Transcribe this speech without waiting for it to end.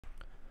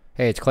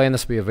Hey, it's Clay, and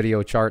this will be a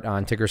video chart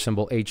on ticker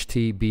symbol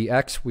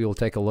HTBX. We will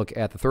take a look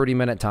at the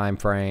 30-minute time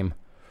frame.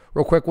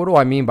 Real quick, what do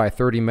I mean by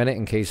 30-minute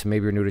in case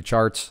maybe you're new to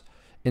charts?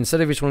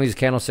 Instead of each one of these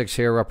candlesticks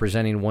here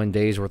representing 1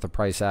 day's worth of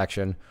price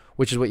action,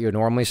 which is what you would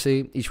normally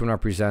see, each one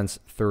represents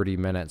 30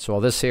 minutes. So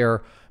this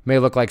here may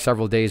look like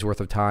several days worth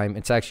of time.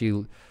 It's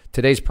actually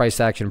today's price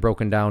action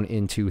broken down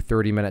into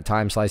 30-minute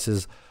time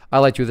slices. I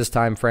like to this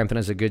time frame and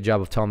does a good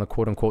job of telling the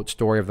quote-unquote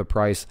story of the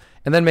price,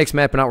 and then makes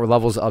mapping out where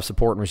levels of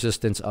support and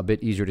resistance a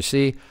bit easier to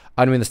see.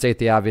 I don't mean to state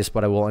the obvious,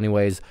 but I will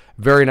anyways.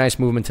 Very nice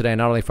movement today,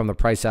 not only from the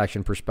price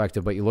action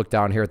perspective, but you look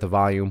down here at the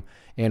volume,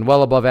 and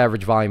well above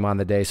average volume on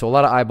the day. So a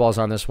lot of eyeballs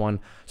on this one.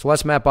 So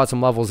let's map out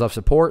some levels of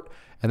support,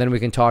 and then we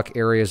can talk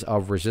areas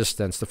of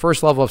resistance. The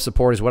first level of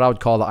support is what I would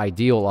call the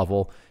ideal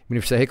level. I mean,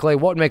 if you say, hey Clay,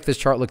 what would make this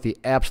chart look the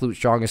absolute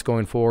strongest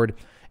going forward?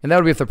 And that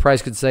would be if the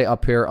price could stay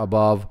up here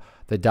above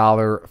the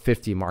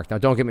 $1.50 mark. Now,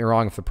 don't get me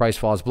wrong, if the price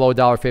falls below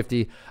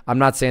 $1.50, I'm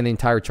not saying the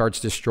entire chart's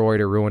destroyed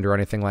or ruined or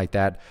anything like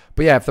that.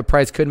 But yeah, if the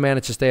price could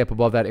manage to stay up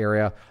above that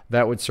area,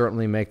 that would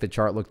certainly make the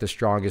chart look the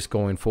strongest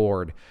going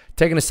forward.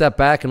 Taking a step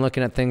back and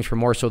looking at things from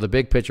more so the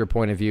big picture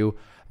point of view,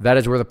 that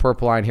is where the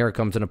purple line here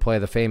comes into play,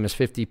 the famous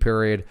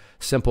 50-period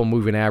simple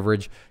moving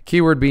average.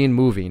 Keyword being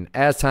moving.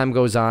 As time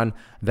goes on,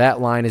 that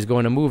line is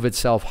going to move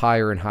itself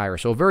higher and higher.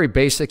 So a very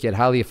basic yet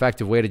highly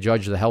effective way to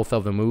judge the health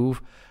of the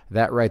move.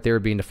 That right there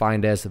being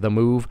defined as the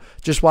move.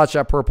 Just watch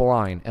that purple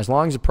line. As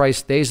long as the price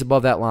stays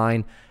above that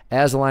line,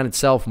 as the line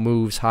itself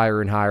moves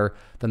higher and higher,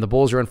 then the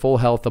bulls are in full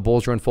health, the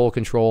bulls are in full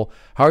control.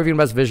 However you can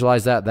best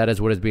visualize that, that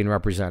is what is being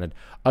represented.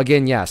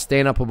 Again, yes,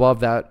 staying up above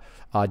that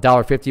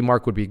 $1.50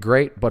 mark would be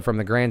great, but from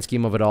the grand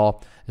scheme of it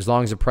all, as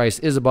long as the price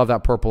is above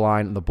that purple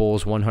line, the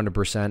bulls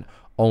 100%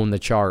 own the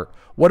chart.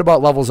 What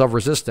about levels of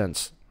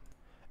resistance?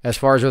 As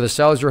far as where the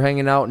sellers are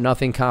hanging out,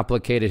 nothing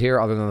complicated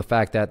here other than the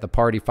fact that the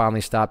party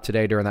finally stopped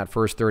today during that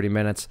first 30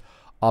 minutes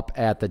up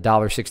at the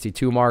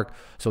 $1.62 mark.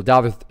 So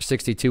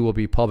 $1.62 will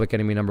be public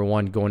enemy number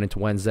one going into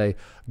Wednesday.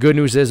 Good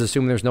news is,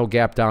 assuming there's no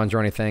gap downs or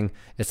anything,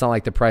 it's not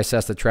like the price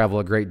has to travel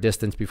a great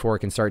distance before it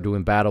can start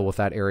doing battle with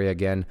that area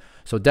again.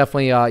 So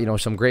definitely,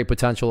 some great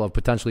potential of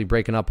potentially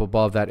breaking up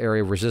above that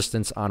area of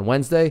resistance on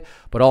Wednesday.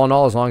 But all in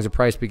all, as long as the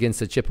price begins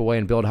to chip away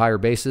and build higher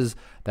bases,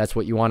 that's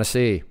what you want to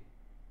see.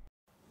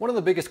 One of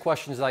the biggest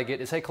questions that I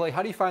get is, hey Clay,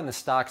 how do you find the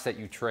stocks that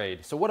you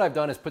trade? So what I've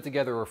done is put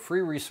together a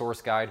free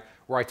resource guide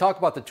where I talk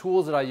about the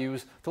tools that I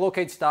use to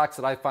locate stocks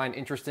that I find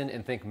interesting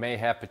and think may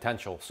have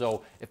potential.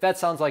 So if that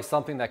sounds like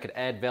something that could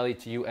add value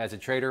to you as a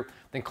trader,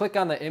 then click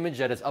on the image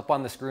that is up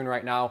on the screen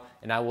right now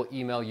and I will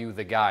email you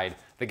the guide.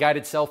 The guide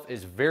itself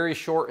is very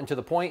short and to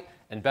the point,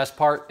 and best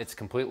part, it's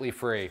completely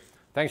free.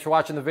 Thanks for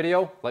watching the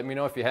video. Let me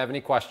know if you have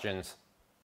any questions.